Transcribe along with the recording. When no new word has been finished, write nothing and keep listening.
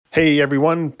Hey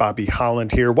everyone, Bobby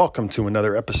Holland here. Welcome to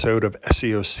another episode of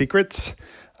SEO Secrets.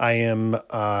 I am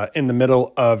in the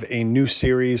middle of a new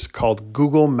series called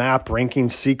Google Map Ranking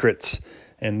Secrets,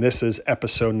 and this is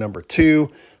episode number 2,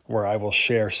 where I will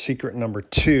share secret number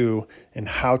 2 in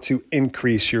how to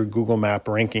increase your Google Map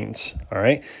rankings. All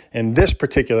right. In this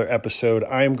particular episode,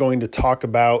 I am going to talk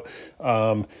about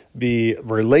the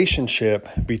relationship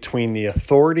between the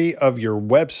authority of your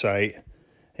website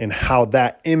and how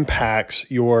that impacts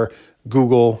your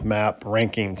Google Map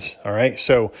rankings. All right.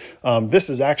 So this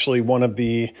is actually one of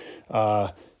the,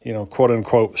 quote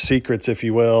unquote secrets, if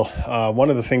you will.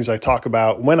 One of the things I talk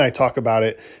about when I talk about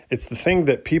it, it's the thing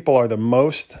that people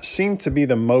seem to be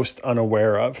the most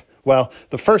unaware of. Well,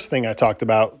 the first thing I talked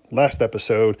about last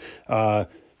episode,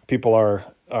 people are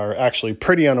actually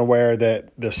pretty unaware that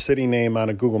the city name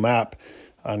on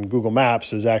Google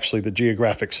Maps is actually the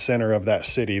geographic center of that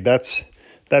city. That's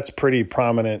pretty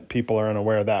prominent. People are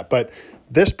unaware of that. But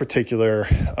this particular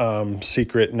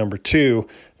secret number 2,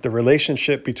 the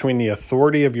relationship between the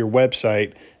authority of your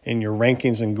website and your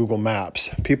rankings in Google Maps.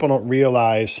 People don't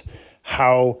realize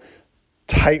how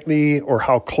tightly or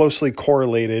how closely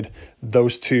correlated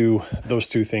those two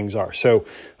things are. So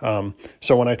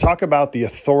when I talk about the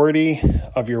authority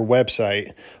of your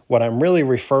website, what I'm really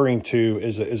referring to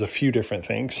is a few different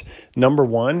things. Number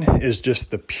 1 is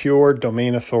just the pure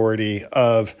domain authority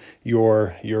of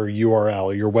your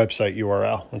URL, your website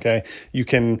URL. Okay, you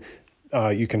can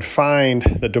find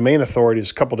the domain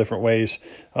authorities a couple different ways.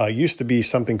 Used to be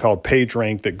something called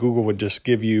PageRank that Google would just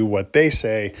give you what they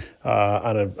say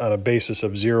on a basis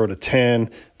of 0 to 10.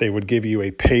 They would give you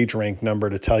a PageRank number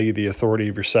to tell you the authority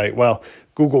of your site. Well,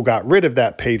 Google got rid of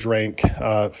that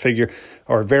PageRank figure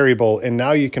or variable, and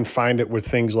now you can find it with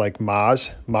things like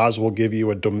Moz. Moz will give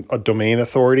you a domain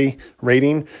authority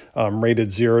rating,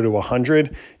 rated 0 to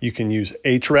 100. You can use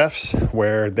Ahrefs,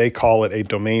 where they call it a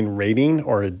domain rating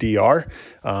or a DR.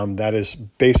 That is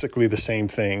basically the same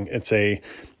thing. It's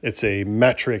a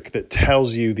metric that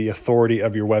tells you the authority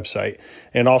of your website.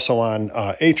 And also on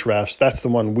Ahrefs, that's the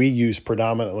one we use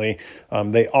predominantly.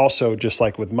 They also, just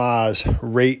like with Moz,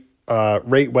 rate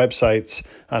websites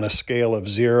on a scale of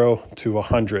 0 to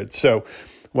 100. So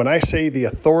when I say the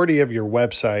authority of your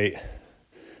website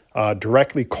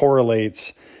directly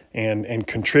correlates and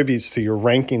contributes to your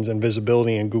rankings and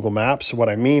visibility in Google Maps, what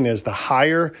I mean is the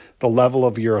higher the level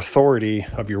of your authority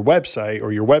of your website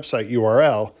or your website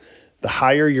URL, the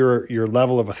higher your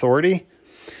level of authority,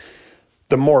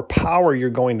 the more power you're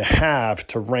going to have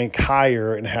to rank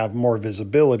higher and have more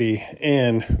visibility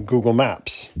in Google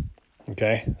Maps.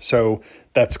 Okay, so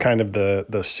that's kind of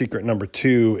the secret number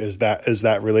 2 is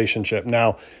that relationship.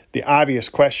 Now, the obvious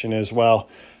question is, well,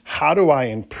 how do I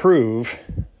improve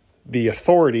the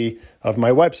authority of my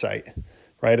website?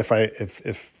 Right?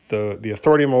 If the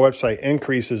authority of my website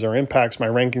increases or impacts my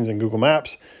rankings in Google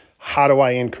Maps, how do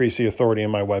I increase the authority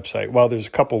in my website? Well, there's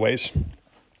a couple ways.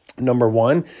 Number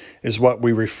 1 is what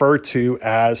we refer to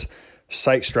as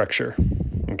site structure.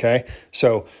 Okay,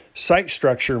 so site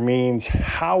structure means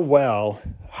what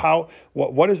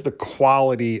is the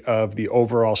quality of the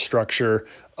overall structure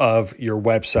of your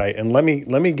website. And let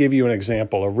me give you an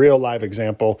example, a real live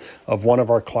example of one of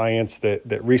our clients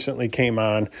that recently came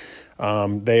on.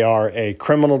 They are a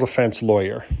criminal defense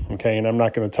lawyer, okay? And I'm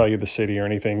not going to tell you the city or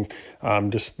anything.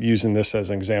 I'm just using this as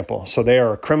an example. So they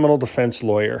are a criminal defense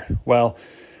lawyer. Well,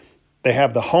 they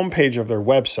have the homepage of their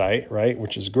website, right,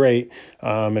 which is great,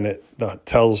 and it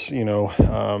tells,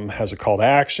 has a call to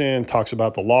action, talks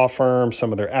about the law firm,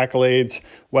 some of their accolades.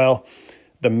 Well,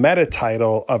 the meta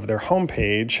title of their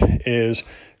homepage is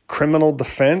criminal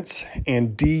defense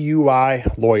and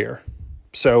DUI lawyer.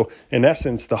 So in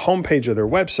essence, the homepage of their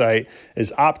website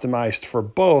is optimized for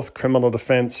both criminal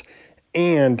defense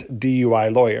and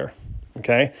DUI lawyer,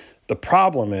 okay? The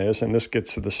problem is, and this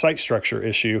gets to the site structure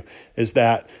issue, is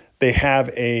that they have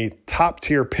a top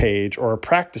tier page or a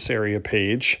practice area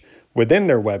page within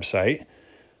their website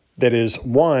that is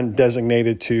one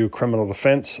designated to criminal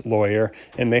defense lawyer,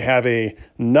 and they have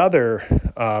another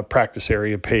practice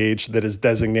area page that is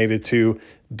designated to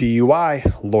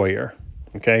DUI lawyer.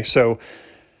 Okay, so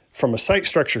from a site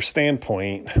structure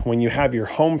standpoint, when you have your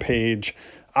homepage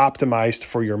optimized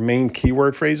for your main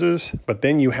keyword phrases, but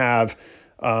then you have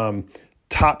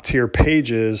top tier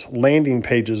pages, landing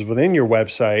pages within your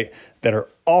website that are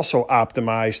also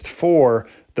optimized for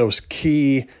those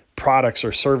key products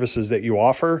or services that you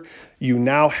offer, you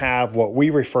now have what we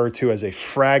refer to as a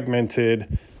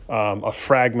fragmented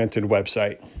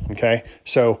website. Okay,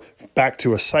 so back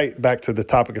to the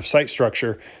topic of site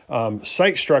structure.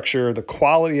 The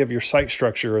quality of your site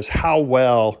structure is how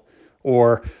well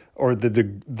or or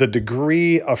the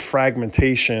degree of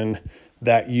fragmentation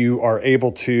that you are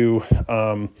able to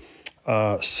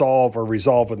solve or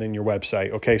resolve within your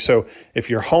website. Okay, so if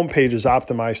your homepage is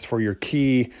optimized for your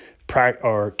key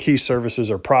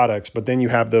services or products, but then you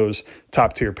have those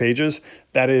top tier pages,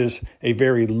 that is a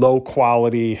very low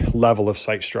quality level of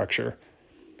site structure.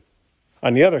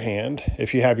 On the other hand,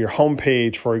 if you have your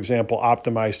homepage, for example,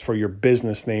 optimized for your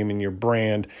business name and your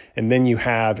brand, and then you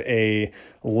have a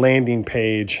landing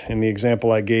page, in the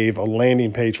example I gave, a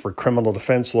landing page for criminal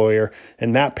defense lawyer,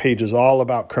 and that page is all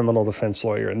about criminal defense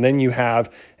lawyer. And then you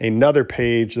have another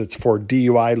page that's for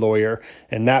DUI lawyer,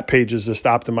 and that page is just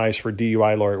optimized for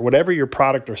DUI lawyer. Whatever your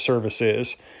product or service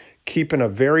is, keeping a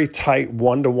very tight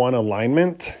one-to-one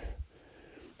alignment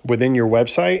within your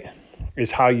website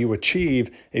is how you achieve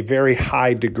a very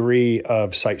high degree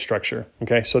of site structure.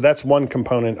 Okay, so that's one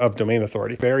component of domain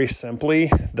authority. Very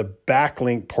simply, the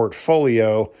backlink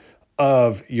portfolio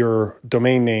of your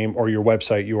domain name or your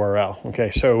website URL.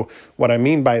 Okay, so what I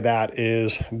mean by that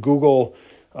is Google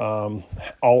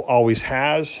always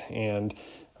has and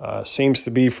seems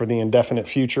to be for the indefinite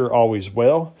future, always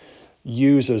will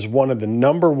use as one of the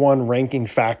number one ranking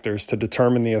factors to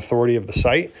determine the authority of the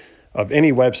site of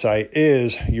any website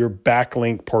is your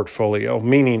backlink portfolio,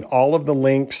 meaning all of the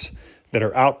links that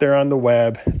are out there on the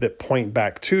web that point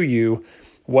back to you.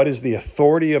 What is the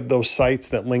authority of those sites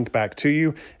that link back to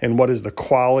you? And what is the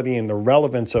quality and the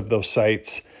relevance of those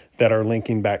sites that are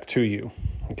linking back to you?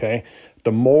 Okay.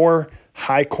 The more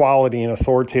high quality and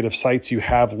authoritative sites you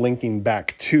have linking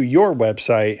back to your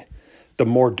website, the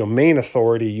more domain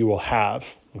authority you will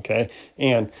have. Okay.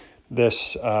 And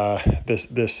this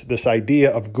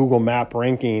idea of Google Map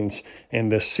rankings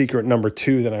and this secret number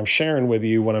 2 that I'm sharing with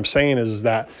you, what I'm saying is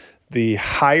that the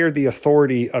higher the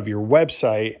authority of your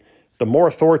website, the more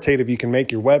authoritative you can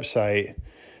make your website,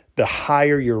 the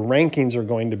higher your rankings are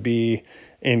going to be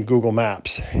in Google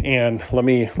Maps. And let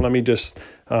me just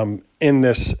end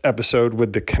this episode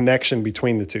with the connection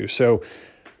between the two. So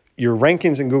your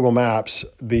rankings in Google Maps,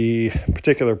 the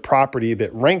particular property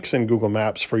that ranks in Google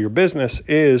Maps for your business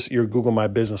is your Google My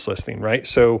Business listing, right?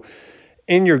 So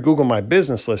in your Google My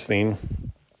Business listing,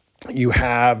 you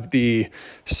have the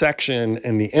section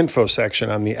in the info section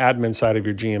on the admin side of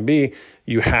your GMB,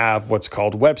 you have what's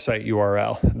called website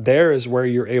URL. There is where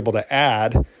you're able to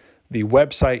add the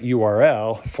website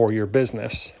URL for your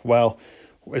business. Well,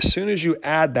 as soon as you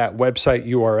add that website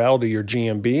URL to your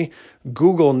GMB,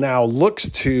 Google now looks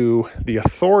to the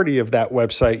authority of that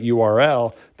website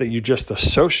URL that you just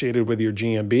associated with your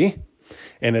GMB,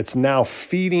 and it's now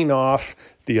feeding off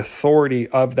the authority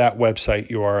of that website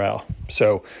URL.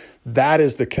 So that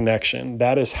is the connection.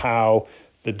 That is how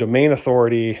the domain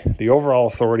authority, the overall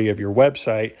authority of your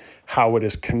website, how it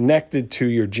is connected to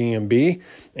your GMB.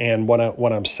 And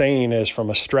what I'm saying is,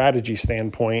 from a strategy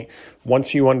standpoint,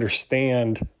 once you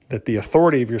understand that the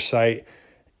authority of your site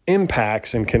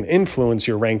impacts and can influence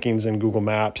your rankings in Google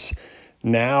Maps,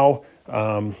 now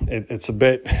it's a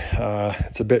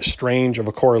bit strange of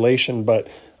a correlation, but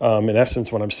in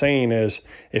essence, what I'm saying is,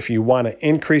 if you want to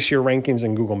increase your rankings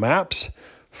in Google Maps,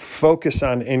 focus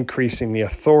on increasing the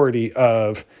authority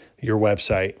of your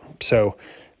website. So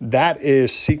that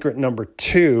is secret number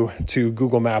 2 to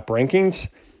Google Map rankings.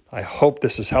 I hope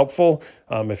this is helpful.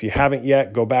 If you haven't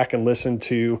yet, go back and listen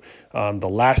to the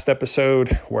last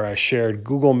episode where I shared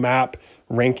Google Map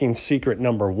ranking secret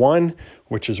number 1,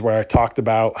 which is where I talked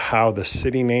about how the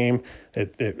city name,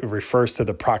 it refers to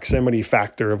the proximity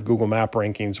factor of Google Map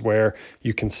rankings, where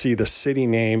you can see the city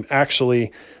name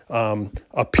actually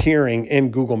appearing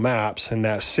in Google Maps, and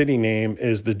that city name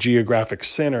is the geographic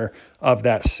center of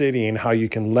that city and how you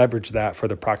can leverage that for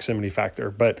the proximity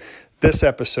factor. But this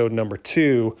episode number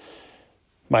 2,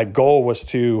 my goal was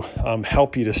to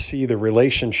help you to see the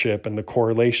relationship and the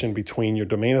correlation between your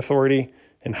domain authority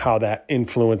and how that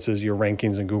influences your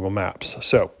rankings in Google Maps.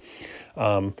 So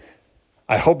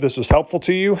I hope this was helpful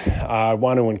to you. I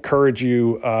want to encourage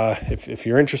you, if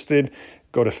you're interested,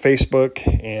 go to Facebook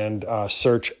and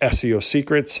search SEO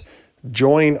Secrets.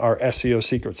 Join our SEO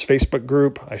Secrets Facebook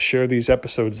group. I share these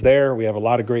episodes there. We have a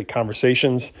lot of great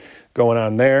conversations going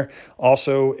on there.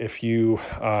 Also, if you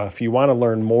want to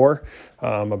learn more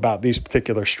about these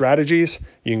particular strategies,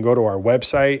 you can go to our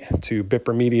website, to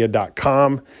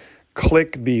bippermedia.com.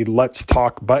 Click the Let's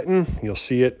Talk button. You'll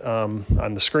see it on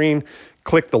the screen.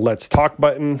 Click the Let's Talk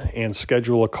button and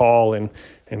schedule a call, and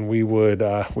we would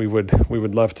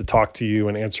love to talk to you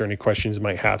and answer any questions you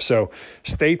might have. So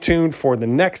stay tuned for the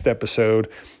next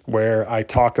episode where I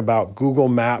talk about Google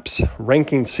Maps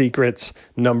ranking secrets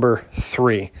number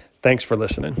 3. Thanks for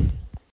listening.